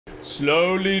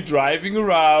Slowly driving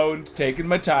around, taking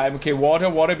my time. Okay,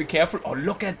 water, be careful. Oh,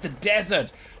 look at the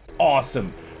desert.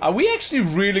 Awesome. Are we actually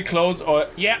really close or...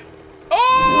 Yeah.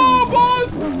 Oh,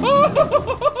 balls!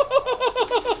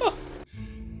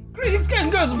 Greetings guys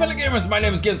and girls and fellow gamers, my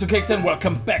name is Games4Kicks and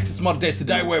welcome back to Mod Days to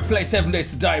Die, where I play 7 Days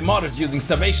to Die modded using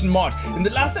Starvation mod. In the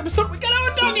last episode we got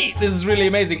our doggy! This is really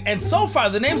amazing, and so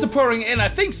far the names are pouring in. I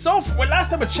think well,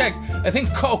 last time I checked, I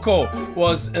think Coco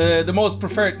was the most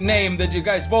preferred name that you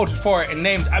guys voted for and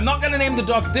named. I'm not gonna name the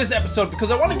dog this episode because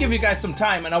I want to give you guys some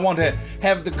time and I want to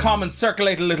have the comments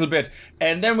circulate a little bit,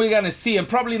 and then we're gonna see, and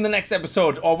probably in the next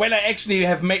episode, or when I actually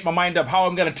have made my mind up how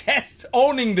I'm gonna test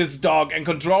owning this dog and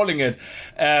controlling it,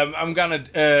 I'm gonna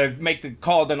make the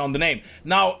call then on the name.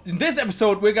 Now, in this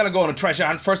episode, we're gonna go on a treasure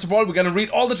hunt. First of all, we're gonna read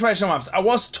all the treasure maps. I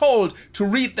was told to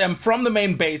read them from the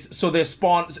main base, so they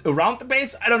spawn around the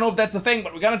base. I don't know if that's a thing,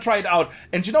 but we're gonna try it out.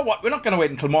 And you know what? We're not gonna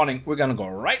wait until morning. We're gonna go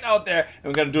right out there, and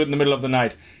we're gonna do it in the middle of the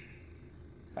night.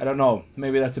 I don't know,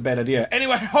 maybe that's a bad idea.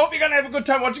 Anyway, I hope you're gonna have a good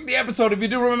time watching the episode. If you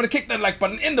do, remember to kick that like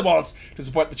button in the balls to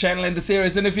support the channel and the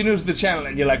series. And if you're new to the channel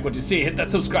and you like what you see, hit that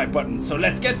subscribe button. So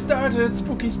let's get started.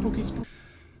 Spooky, spooky, spooky.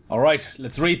 Alright,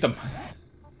 let's read them.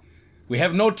 We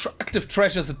have no active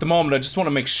treasures at the moment. I just want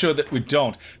to make sure that we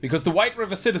don't. Because the White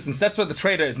River Citizens, that's where the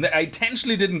trader is. And I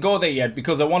intentionally didn't go there yet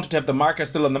because I wanted to have the marker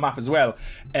still on the map as well.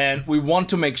 And we want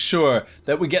to make sure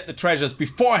that we get the treasures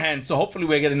beforehand. So hopefully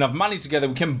we get enough money together.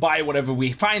 We can buy whatever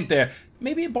we find there.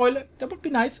 Maybe a boiler. That would be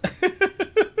nice.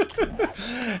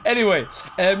 Anyway,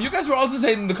 you guys were also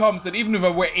saying in the comments that even if I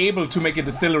were able to make a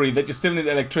distillery, that you still need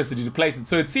electricity to place it.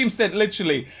 So it seems that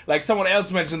literally, like someone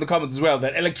else mentioned in the comments as well,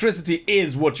 that electricity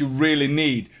is what you really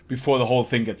need before the whole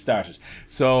thing gets started.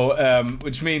 So,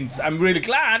 which means I'm really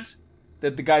glad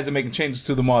that the guys are making changes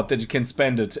to the mod, that you can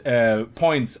spend it,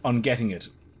 points on getting it.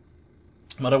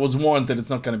 But I was warned that it's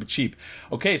not going to be cheap.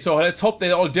 Okay, so let's hope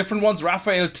they're all different ones.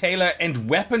 Raphael, Taylor, and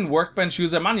Weapon Workbench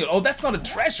User Manual. Oh, that's not a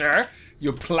treasure,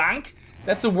 you plank.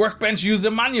 That's a Workbench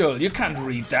User Manual. You can't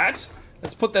read that.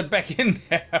 Let's put that back in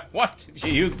there. What? Did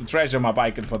you use the treasure map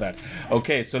icon for that?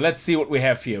 Okay, so let's see what we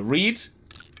have here. Read.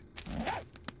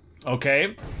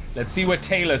 Okay, let's see where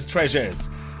Taylor's treasure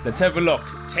is. Let's have a look.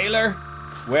 Taylor,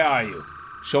 where are you?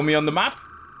 Show me on the map.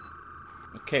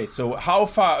 Okay, so how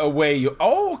far away you...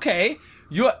 Oh, okay.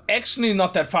 You're actually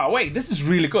not that far away. This is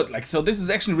really good. Like, so this is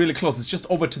actually really close. It's just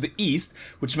over to the east,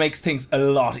 which makes things a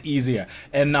lot easier.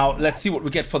 And now let's see what we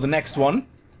get for the next one.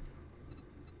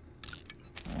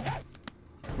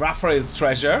 Raphael's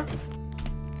treasure.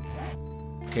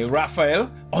 Okay,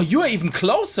 Raphael. Oh, you are even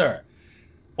closer.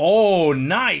 Oh,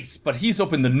 nice. But he's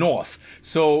up in the north.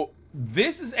 So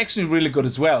this is actually really good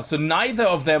as well. So neither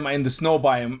of them are in the snow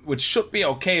biome, which should be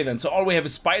okay then. So all we have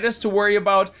is spiders to worry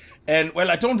about. And, well,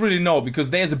 I don't really know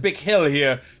because there's a big hill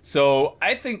here. So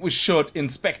I think we should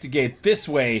inspectigate this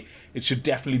way. It should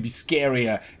definitely be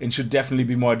scarier and should definitely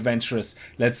be more adventurous.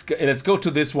 Let's go to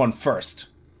this one first.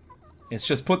 Let's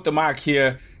just put the mark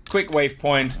here. Quick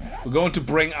waypoint. We're going to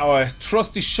bring our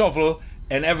trusty shovel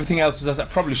and everything else. I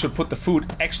probably should put the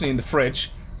food actually in the fridge.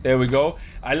 There we go.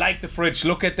 I like the fridge.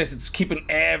 Look at this. It's keeping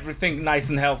everything nice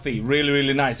and healthy. Really,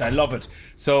 really nice. I love it.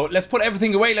 So let's put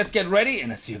everything away. Let's get ready.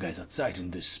 And I'll see you guys outside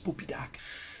in this spooky dark.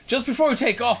 Just before we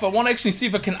take off, I want to actually see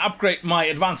if I can upgrade my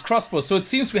advanced crossbow. So it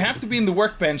seems we have to be in the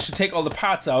workbench to take all the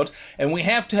parts out. And we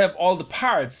have to have all the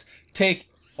parts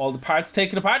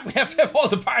taken apart. We have to have all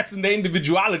the parts in their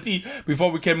individuality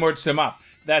before we can merge them up.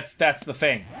 That's the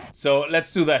thing. So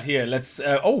let's do that here. Let's...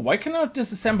 oh, why can I not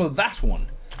disassemble that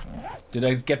one? Did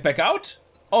I get back out?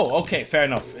 Oh, okay, fair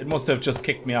enough. It must have just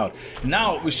kicked me out.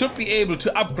 Now, we should be able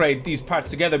to upgrade these parts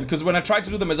together because when I tried to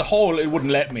do them as a whole, it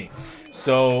wouldn't let me.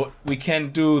 So, we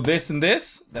can do this and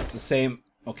this. That's the same.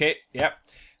 Okay, yeah.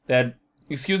 Then,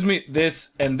 excuse me,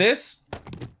 this and this.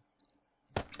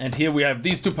 And here we have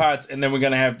these two parts, and then we're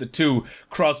gonna have the two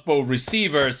crossbow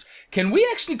receivers. Can we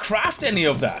actually craft any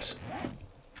of that?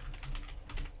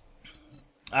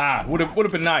 Ah, would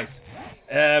have been nice.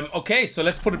 Okay, so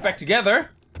let's put it back together.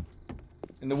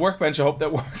 In the workbench, I hope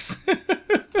that works.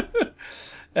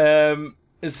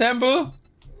 Assemble.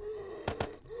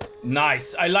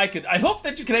 Nice, I like it. I hope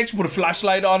that you can actually put a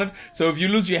flashlight on it. So if you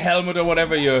lose your helmet or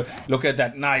whatever, you look at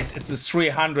that. Nice, it's a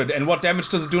 300. And what damage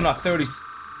does it do now? 30.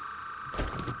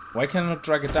 Why can't I not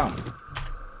drag it down?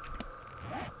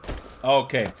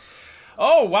 Okay.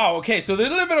 Oh, wow. Okay, so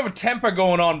there's a little bit of a temper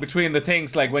going on between the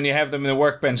things, like when you have them in the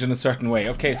workbench in a certain way.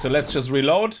 Okay, so let's just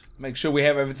reload. Make sure we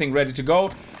have everything ready to go.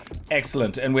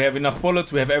 Excellent. And we have enough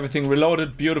bullets. We have everything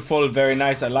reloaded. Beautiful. Very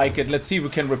nice. I like it. Let's see if we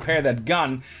can repair that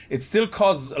gun. It still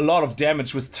causes a lot of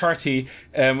damage with 30,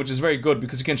 which is very good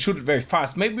because you can shoot it very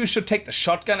fast. Maybe we should take the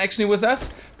shotgun actually with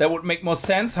us. That would make more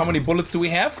sense. How many bullets do we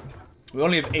have? We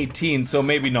only have 18, so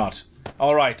maybe not.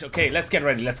 All right. Okay, let's get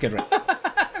ready. Let's get ready.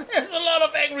 There's a lot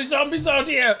of angry zombies out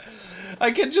here.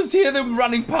 I can just hear them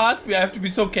running past me. I have to be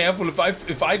so careful.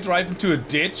 If I drive into a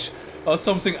ditch or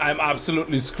something, I'm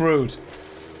absolutely screwed.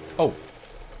 Oh,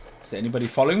 is there anybody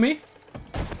following me?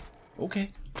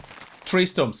 Okay. Tree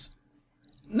stumps.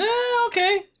 Nah,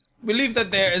 okay. We leave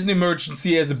that there as an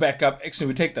emergency, as a backup. Actually,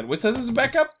 we take that with us as a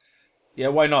backup. Yeah,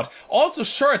 why not? Also,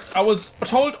 shirts. I was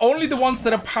told only the ones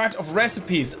that are part of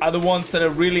recipes are the ones that I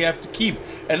really have to keep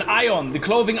an eye on. The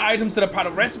clothing items that are part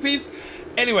of recipes.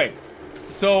 Anyway,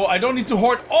 so I don't need to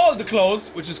hoard all the clothes,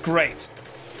 which is great.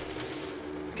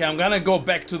 Okay, I'm gonna go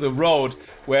back to the road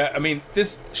where, I mean,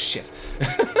 this... Shit.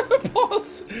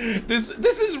 Balls. This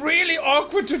is really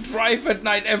awkward to drive at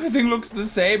night. Everything looks the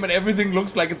same and everything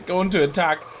looks like it's going to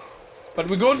attack. But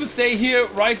we're going to stay here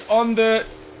right on the...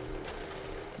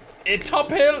 top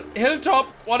hill, hilltop,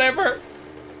 whatever.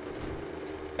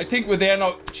 I think we're there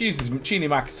now. Jesus, Genie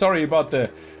Mac, sorry about the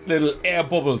little air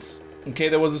bubbles. Okay,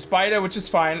 there was a spider, which is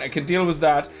fine. I can deal with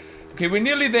that. Okay, we're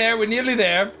nearly there. We're nearly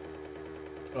there.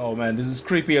 Oh man, this is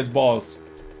creepy as balls.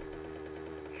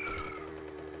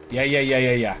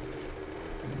 Yeah.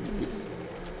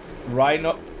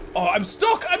 Rhino. Oh, I'm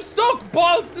stuck. I'm stuck.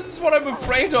 Balls. This is what I'm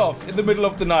afraid of in the middle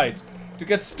of the night. To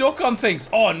get stuck on things.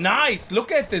 Oh, nice.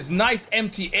 Look at this nice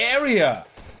empty area.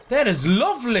 That is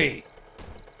lovely.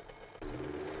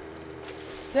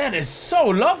 That is so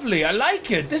lovely. I like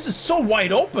it. This is so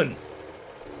wide open.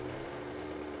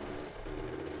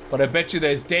 But I bet you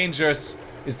there's dangers.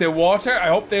 Is there water? I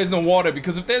hope there's no water,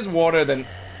 because if there's water, then...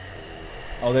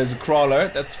 Oh, there's a crawler.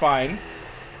 That's fine.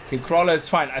 Okay, crawler is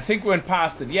fine. I think we went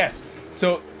past it. Yes.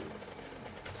 So...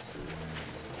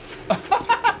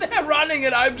 They're running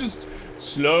and I'm just...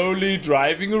 slowly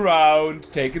driving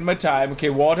around, taking my time. Okay,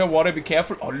 water, be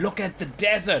careful. Oh, look at the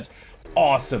desert.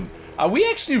 Awesome. Are we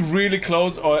actually really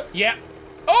close or... Yeah.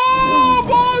 Oh,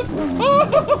 balls!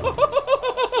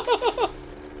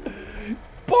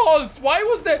 Balls, why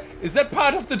was there... Is that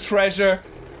part of the treasure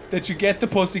that you get the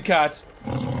pussycat?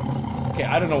 Okay,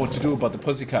 I don't know what to do about the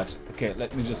pussycat. Okay,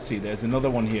 let me just see. There's another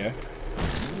one here.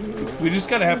 We're just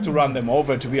gonna have to run them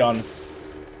over, to be honest.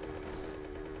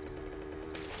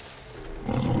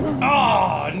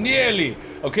 Ah, oh, nearly.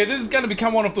 Okay, this is gonna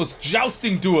become one of those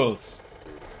jousting duels.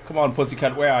 Come on,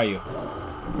 pussycat, where are you?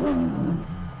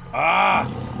 Ah,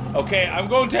 okay, I'm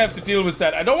going to have to deal with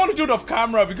that. I don't want to do it off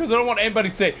camera because I don't want anybody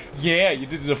to say, yeah, you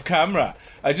did it off camera.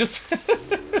 I just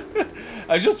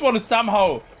I just want to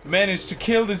somehow manage to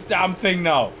kill this damn thing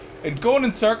now. And going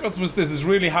in circles with this is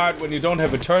really hard when you don't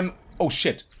have a turn. Oh,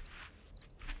 shit.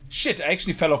 Shit, I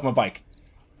actually fell off my bike.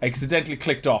 I accidentally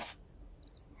clicked off.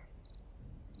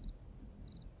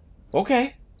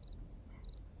 Okay.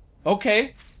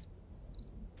 Okay.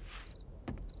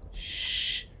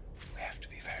 Shh. We have to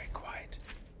be very quiet.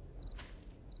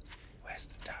 Where's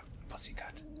the damn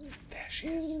pussycat? There she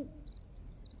is.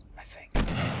 I think.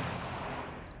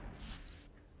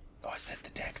 Oh, is that the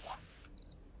dead one?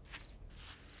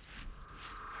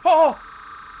 Oh!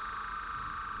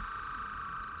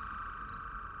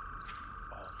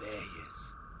 Oh, there he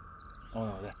is. Oh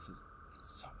no, that's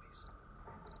zombies.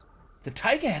 The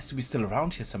tiger has to be still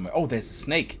around here somewhere. Oh, there's a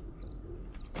snake.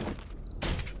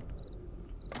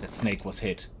 That snake was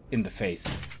hit in the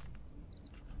face.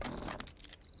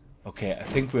 Okay, I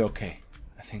think we're okay.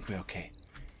 I think we're okay.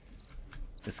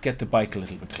 Let's get the bike a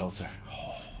little bit closer.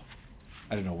 Oh,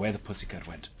 I don't know where the pussycat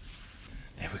went.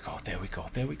 There we go, there we go,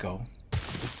 there we go.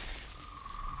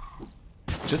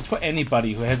 Just for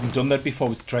anybody who hasn't done that before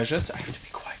with treasures, I have to be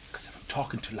quiet, because if I'm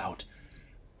talking too loud,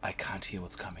 I can't hear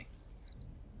what's coming.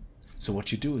 So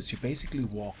what you do is you basically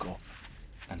walk up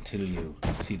until you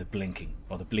see the blinking,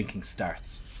 or the blinking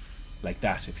starts. Like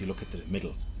that, if you look at the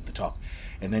middle, the top.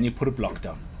 And then you put a block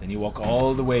down. Then you walk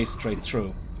all the way straight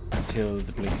through until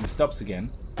the blinking stops again.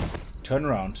 Turn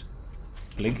around,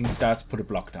 blinking starts, put a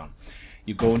block down.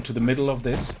 You go into the middle of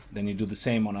this, then you do the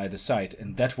same on either side,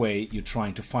 and that way you're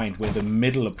trying to find where the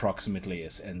middle approximately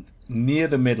is. And near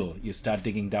the middle, you start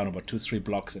digging down about 2-3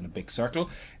 blocks in a big circle,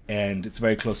 and it's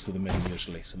very close to the middle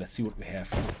usually. So let's see what we have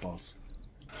for balls.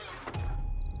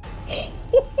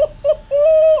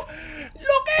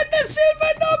 Look at the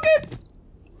silver nuggets!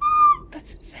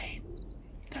 That's insane.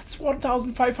 That's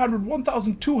 1,500,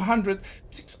 1,200,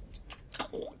 600.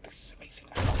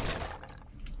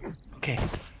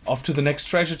 Off to the next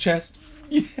treasure chest.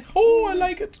 Yeah. Oh, I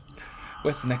like it.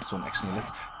 Where's the next one, actually?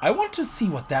 I want to see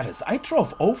what that is. I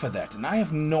drove over that, and I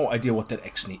have no idea what that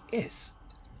actually is.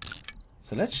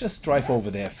 So let's just drive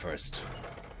over there first.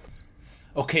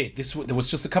 Okay, there was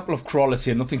just a couple of crawlers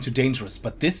here, nothing too dangerous.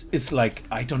 But this is like,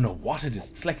 I don't know what it is.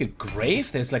 It's like a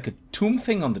grave. There's like a tomb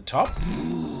thing on the top.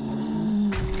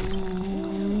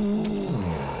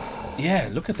 Yeah,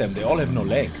 look at them. They all have no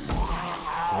legs.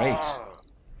 Great.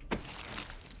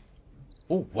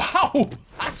 Oh, wow!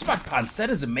 Asphalt pants, that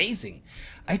is amazing.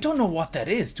 I don't know what that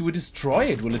is. Do we destroy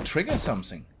it? Will it trigger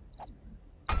something?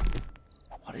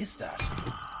 What is that?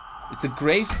 It's a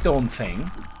gravestone thing.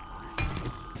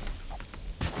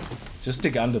 Just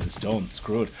dig under the stone.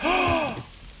 Screw it.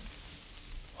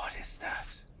 What is that?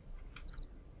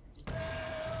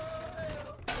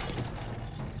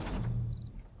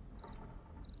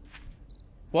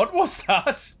 What was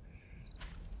that?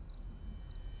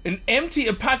 An empty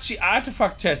Apache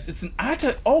artifact chest. It's an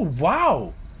artifact. Oh,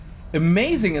 wow.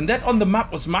 Amazing. And that on the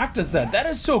map was marked as that. That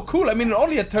is so cool. I mean, it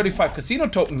only had 35 casino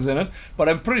tokens in it, but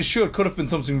I'm pretty sure it could have been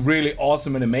something really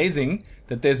awesome and amazing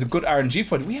that there's a good RNG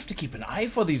for it. We have to keep an eye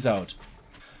for these out.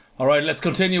 All right, let's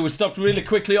continue. We stopped really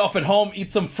quickly off at home,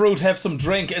 eat some fruit, have some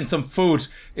drink and some food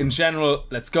in general.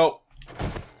 Let's go.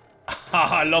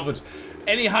 I love it.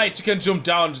 Any height you can jump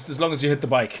down just as long as you hit the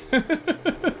bike.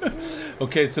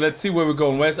 Okay, so let's see where we're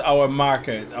going. Where's our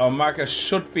marker? Our marker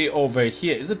should be over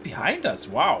here. Is it behind us?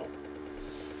 Wow.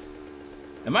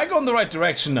 Am I going the right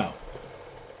direction now?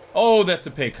 Oh, that's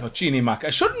a pig. Oh, Genie Mac.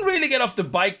 I shouldn't really get off the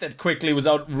bike that quickly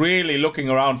without really looking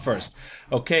around first.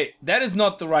 Okay, that is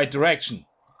not the right direction.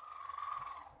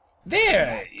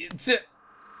 There! It's a...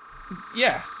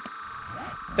 Yeah.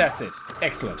 That's it.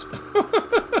 Excellent.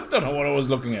 Don't know what I was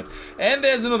looking at. And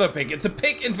there's another pig. It's a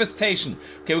pig infestation.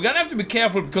 Okay, we're gonna have to be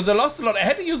careful because I lost a lot. I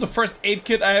had to use the first aid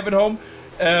kit I have at home,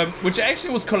 which I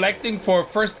actually was collecting for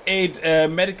first aid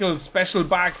medical special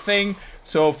bag thing.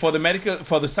 So for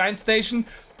the science station.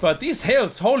 But these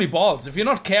hills, holy balls! If you're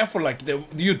not careful, like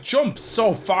you jump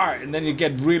so far and then you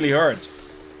get really hurt.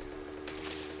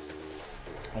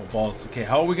 Oh balls. Okay,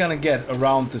 how are we gonna get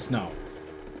around this now?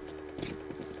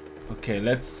 Okay,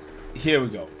 let's... Here we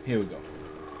go. Here we go.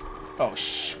 Oh,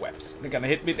 schweppes. They're gonna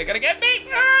hit me. They're gonna get me.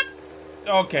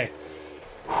 Okay.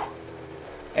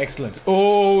 Excellent.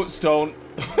 Oh, stone.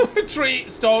 Tree,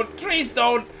 stone. Tree,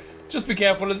 stone. Just be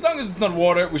careful. As long as it's not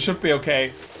water, we should be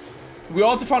okay. We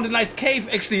also found a nice cave,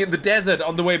 actually, in the desert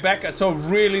on the way back. I saw a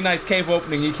really nice cave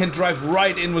opening. You can drive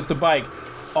right in with the bike.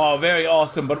 Oh, very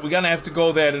awesome. But we're gonna have to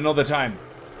go there at another time.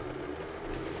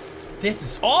 This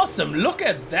is awesome. Look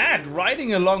at that.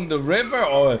 Riding along the river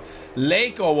or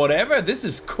lake or whatever. This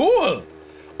is cool.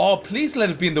 Oh, please let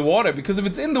it be in the water, because if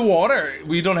it's in the water,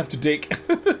 we don't have to dig.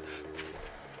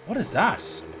 What is that?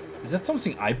 Is that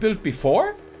something I built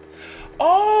before?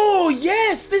 Oh,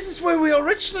 yes. This is where we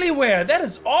originally were. That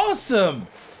is awesome.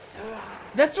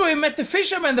 That's where we met the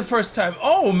fisherman the first time.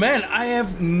 Oh, man. I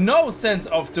have no sense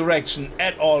of direction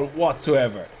at all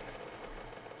whatsoever.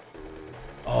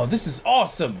 Oh, this is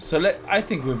awesome. So I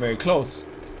think we're very close.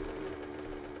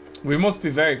 We must be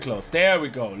very close. There we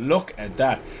go. Look at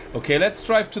that. Okay, let's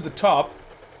drive to the top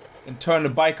and turn the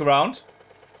bike around.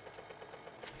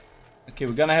 Okay,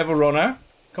 we're gonna have a runner.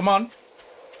 Come on.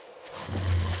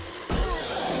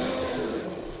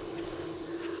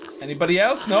 Anybody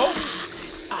else? No?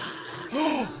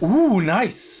 Ooh,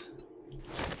 nice.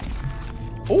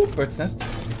 Oh, bird's nest.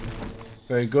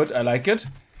 Very good. I like it.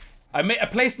 I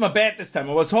placed my bed this time.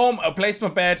 I was home, I placed my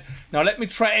bed. Now let me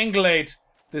triangulate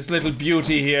this little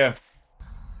beauty here.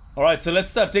 Alright, so let's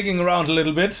start digging around a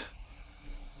little bit.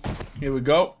 Here we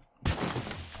go.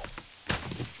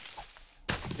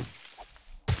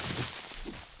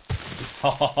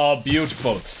 Oh,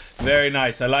 beautiful. Very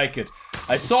nice, I like it.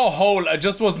 I saw a hole, I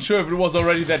just wasn't sure if it was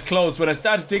already that close. When I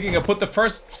started digging, I put the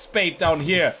first spade down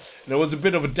here. And there was a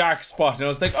bit of a dark spot. And I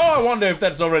was like, oh, I wonder if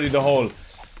that's already the hole.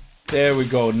 There we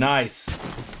go, nice.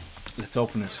 Let's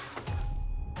open it.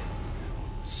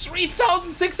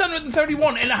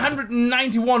 3,631 and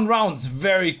 191 rounds.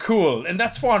 Very cool. And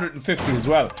that's 450 as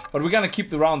well. But we're gonna keep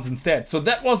the rounds instead. So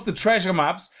that was the treasure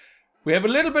maps. We have a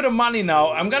little bit of money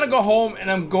now. I'm gonna go home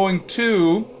and I'm going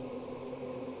to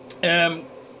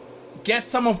get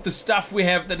some of the stuff we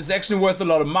have that is actually worth a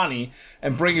lot of money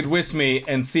and bring it with me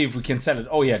and see if we can sell it.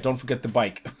 Oh yeah, don't forget the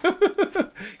bike.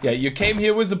 Yeah, you came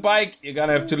here with a bike, you're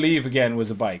gonna have to leave again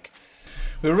with a bike.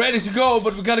 We're ready to go,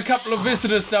 but we got a couple of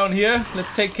visitors down here.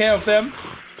 Let's take care of them.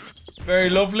 Very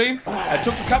lovely. I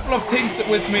took a couple of things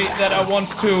with me that I want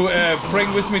to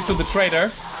bring with me to the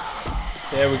trader.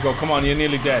 There we go. Come on, you're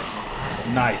nearly dead.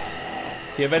 Nice.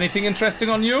 Do you have anything interesting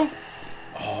on you?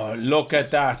 Oh, Oh, look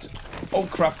at that. Oh,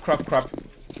 crap, crap, crap.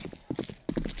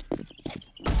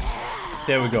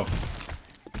 There we go.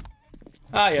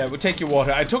 Ah, yeah, we'll take your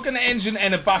water. I took an engine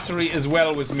and a battery as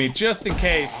well with me, just in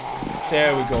case.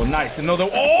 There we go. Nice. Another...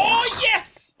 Oh,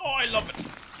 yes! Oh, I love it.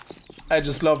 I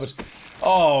just love it.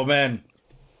 Oh, man.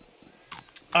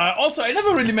 Also, I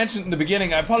never really mentioned in the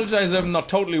beginning, I apologize I'm not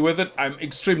totally with it. I'm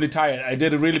extremely tired. I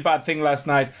did a really bad thing last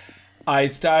night. I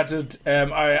started,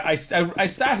 I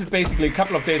started basically a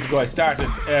couple of days ago. I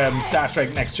started Star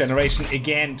Trek Next Generation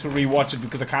again to rewatch it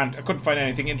because I couldn't find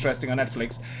anything interesting on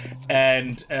Netflix,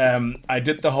 and I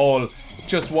did the whole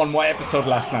just one more episode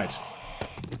last night.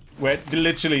 Where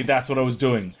literally that's what I was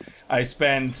doing. I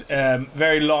spent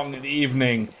very long in the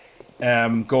evening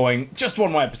going just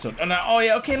one more episode, and oh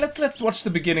yeah, okay, let's watch the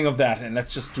beginning of that and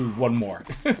let's just do one more.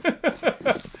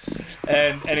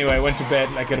 And anyway, I went to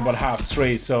bed like at about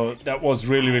 3:30, so that was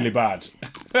really bad.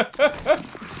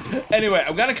 Anyway,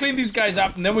 I'm gonna clean these guys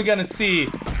up and then we're gonna see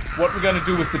what we're gonna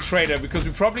do with the trader, because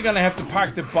we're probably gonna have to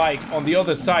park the bike on the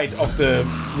other side of the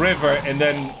river and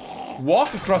then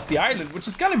walk across the island, which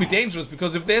is gonna be dangerous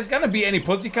because if there's gonna be any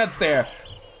pussycats there,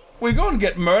 we're going to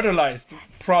get murderized,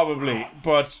 probably.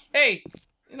 But hey,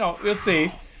 you know, we'll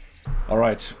see.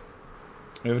 Alright,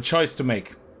 we have a choice to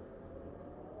make.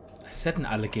 I said an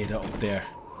alligator up there.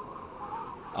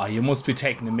 Ah, you must be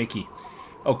taking the mickey.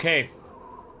 Okay.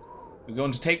 We're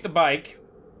going to take the bike.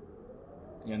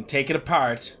 We're going to take it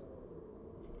apart.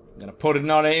 I'm going to put it in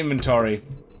our inventory.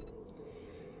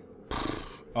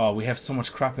 Oh, we have so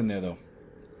much crap in there, though.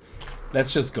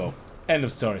 Let's just go. End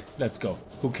of story. Let's go.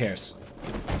 Who cares?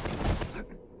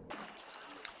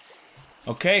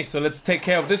 Okay, so let's take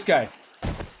care of this guy.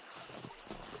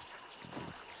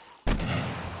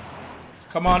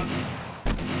 Come on.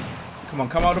 Come on,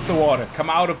 come out of the water. Come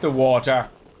out of the water.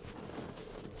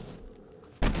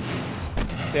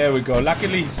 There we go.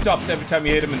 Luckily, he stops every time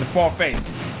you hit him in the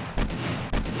foreface.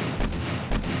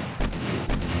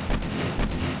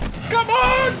 Come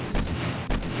on!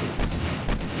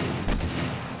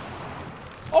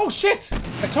 Oh, shit!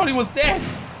 I thought he was dead.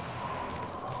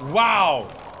 Wow.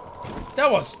 That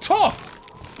was tough.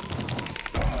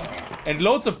 And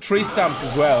loads of tree stumps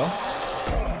as well,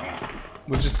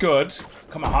 which is good.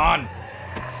 Come on.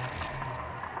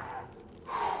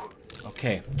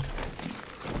 Okay.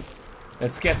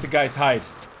 Let's get the guy's hide.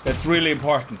 That's really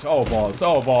important. Oh balls,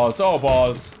 oh balls, oh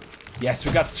balls. Yes,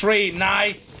 we got 3.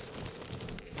 Nice.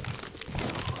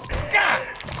 God.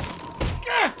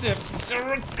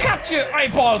 Cut your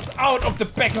eyeballs out of the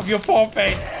back of your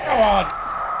foreface. Come on.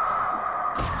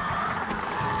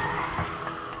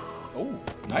 Oh,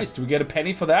 nice. Do we get a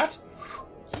penny for that?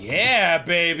 Yeah,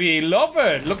 baby. Love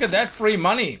it. Look at that free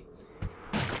money.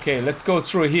 Okay, let's go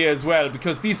through here as well,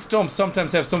 because these stumps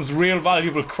sometimes have some real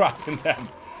valuable crap in them.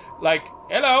 Like,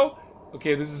 hello.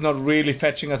 Okay, this is not really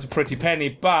fetching us a pretty penny,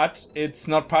 but it's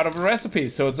not part of a recipe,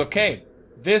 so it's okay.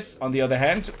 This, on the other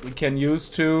hand, we can use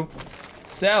to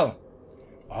sell.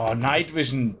 Oh, night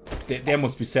vision. They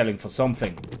must be selling for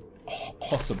something. Oh,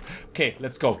 awesome. Okay,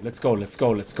 let's go. Let's go. Let's go.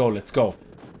 Let's go. Let's go.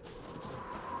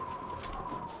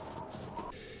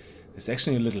 There's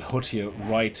actually a little hut here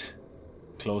right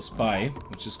close by,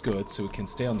 which is good, so we can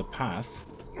stay on the path.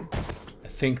 I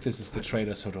think this is the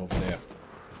trader's hut over there.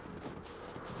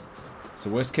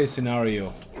 So worst case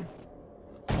scenario.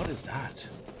 What is that?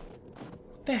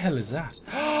 What the hell is that?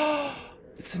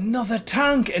 It's another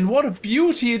tank, and what a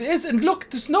beauty it is. And look,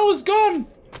 the snow is gone.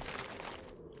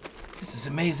 This is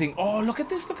amazing. Oh, look at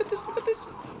this, look at this, look at this.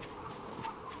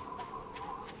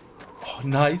 Oh,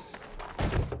 nice.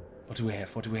 What do we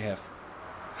have? What do we have?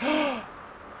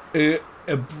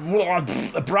 A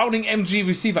Browning MG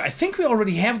receiver. I think we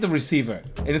already have the receiver,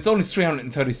 and it's only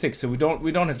 336, so we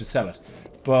don't have to sell it.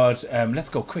 But let's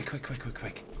go quick.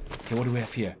 Okay, what do we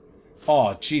have here?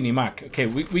 Oh, Genie Mac. Okay,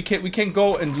 we can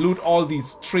go and loot all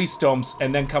these tree stumps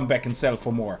and then come back and sell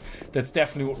for more. That's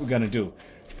definitely what we're gonna do.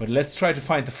 But let's try to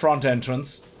find the front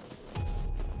entrance.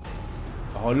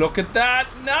 Oh, look at that!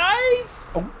 Nice!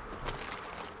 Oh.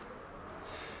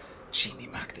 Genie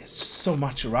Mac, there's just so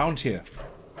much around here.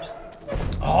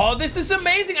 Oh, this is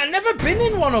amazing! I've never been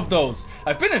in one of those.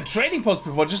 I've been in trading posts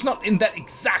before, just not in that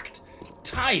exact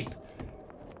type.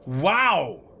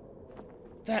 Wow.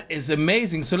 That is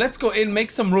amazing. So let's go in,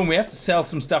 make some room. We have to sell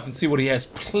some stuff and see what he has.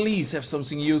 Please have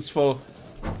something useful.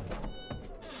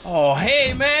 Oh,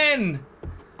 hey, man!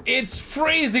 It's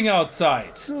freezing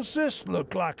outside. Does this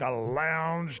look like a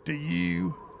lounge to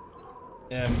you?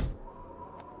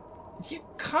 You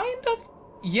kind of...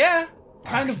 Yeah,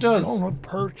 kind of does. Gonna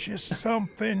purchase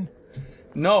something?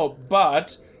 No,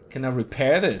 but... Can I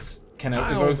repair this? Can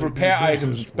I, if I repair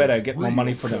items, it's better. I get more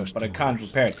money for them, but I can't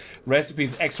repair it.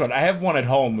 Recipes extra. I have one at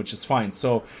home, which is fine.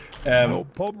 So, no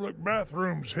public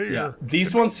bathrooms here. Yeah,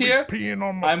 these ones here,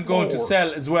 I'm going to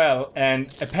sell as well.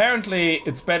 And apparently,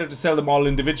 it's better to sell them all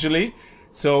individually.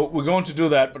 So we're going to do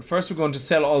that. But first, we're going to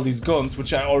sell all these guns,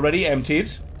 which I already emptied.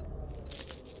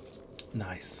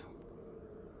 Nice.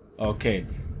 Okay,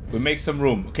 we make some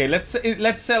room. Okay, let's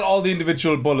sell all the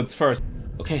individual bullets first.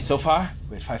 Okay, so far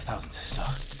we're at 5,000. So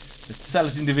let's sell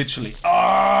it individually.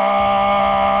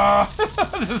 Ah,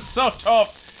 this is so tough.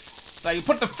 It's like you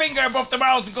put the finger above the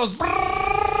mouse, it goes.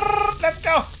 Brrr, let's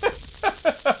go.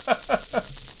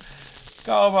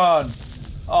 Come on.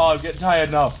 Oh, I'm getting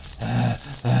tired now.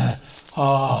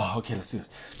 Oh, okay, let's do it.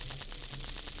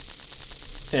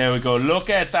 There we go. Look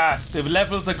at that. The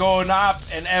levels are going up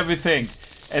and everything.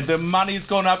 And the money's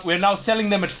going up. We're now selling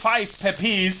them at 5 per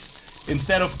piece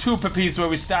instead of 2 per piece where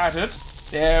we started.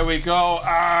 There we go.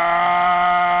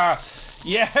 Ah,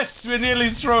 yes, we're nearly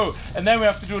through. And then we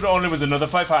have to do it only with another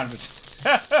 500.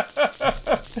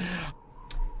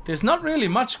 There's not really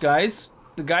much, guys,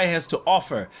 the guy has to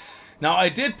offer. Now, I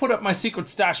did put up my secret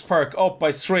stash perk up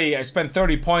by 3. I spent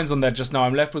 30 points on that just now.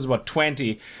 I'm left with about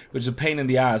 20, which is a pain in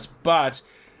the ass. But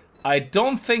I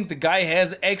don't think the guy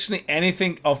has actually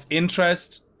anything of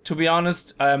interest, to be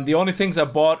honest. The only things I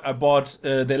bought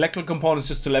the electrical components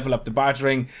just to level up the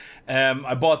bartering.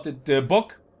 I bought the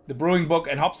book, the brewing book,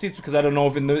 and hop seeds, because I don't know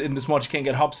if in this mod you can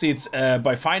get hop seeds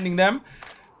by finding them.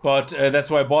 But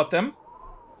that's why I bought them.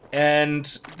 And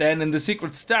then in the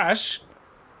secret stash,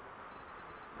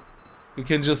 you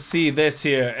can just see this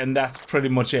here, and that's pretty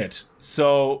much it.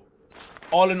 So,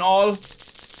 all in all,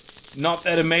 not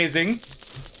that amazing.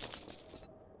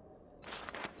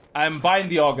 I'm buying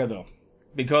the auger though,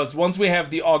 because once we have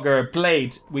the auger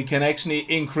plate, we can actually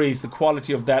increase the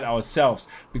quality of that ourselves,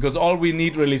 because all we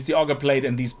need really is the auger plate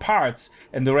and these parts,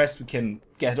 and the rest we can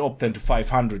get up then to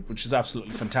 500, which is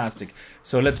absolutely fantastic.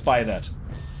 So let's buy that.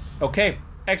 Okay,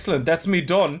 excellent, that's me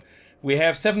done. We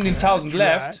have 17,000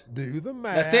 left. Do the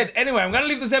math. That's it. Anyway, I'm gonna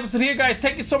leave this episode here, guys.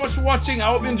 Thank you so much for watching. I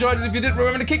hope you enjoyed it. If you did,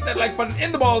 remember to kick that like button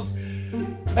in the balls.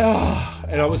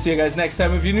 And I will see you guys next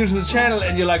time. If you're new to the channel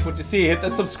and you like what you see, hit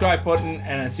that subscribe button,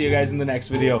 and I'll see you guys in the next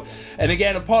video. And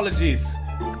again, apologies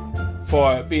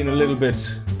for being a little bit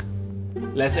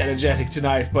less energetic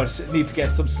tonight, but need to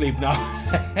get some sleep now.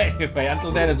 Anyway,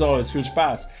 until then, as always, viel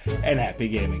Spaß and happy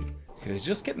gaming. Okay,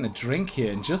 just getting a drink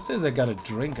here, and just as I got a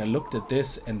drink, I looked at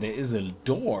this, and there is a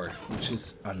door which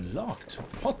is unlocked.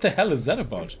 What the hell is that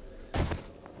about?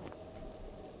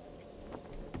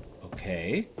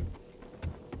 Okay.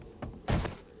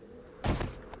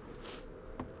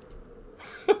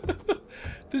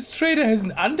 This trader has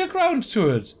an underground to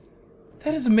it.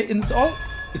 That is amazing.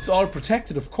 It's all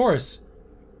protected, of course.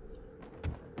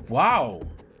 Wow.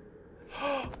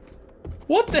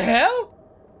 What the hell?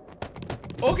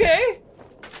 Okay.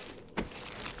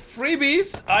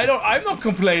 Freebies. I'm not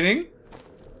complaining.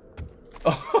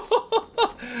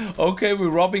 Okay, we're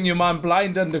robbing your man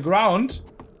blind underground.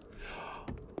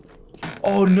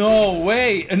 Oh no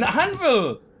way. An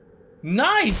anvil.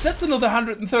 Nice. That's another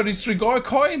 133 gore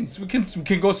coins. We can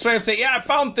go straight up and say, yeah, I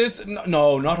found this.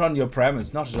 No, not on your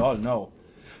premise. Not at all. No.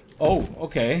 Oh,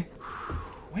 okay.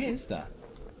 Where is that?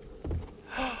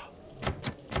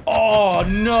 Oh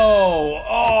no!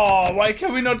 Oh, why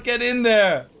can we not get in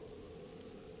there?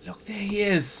 Look, there he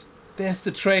is. There's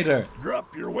the trader.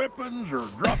 Drop your weapons or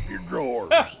drop your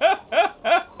drawers.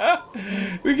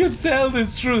 We can sell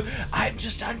this through. I'm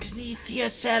just underneath here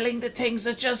selling the things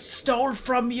I just stole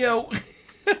from you.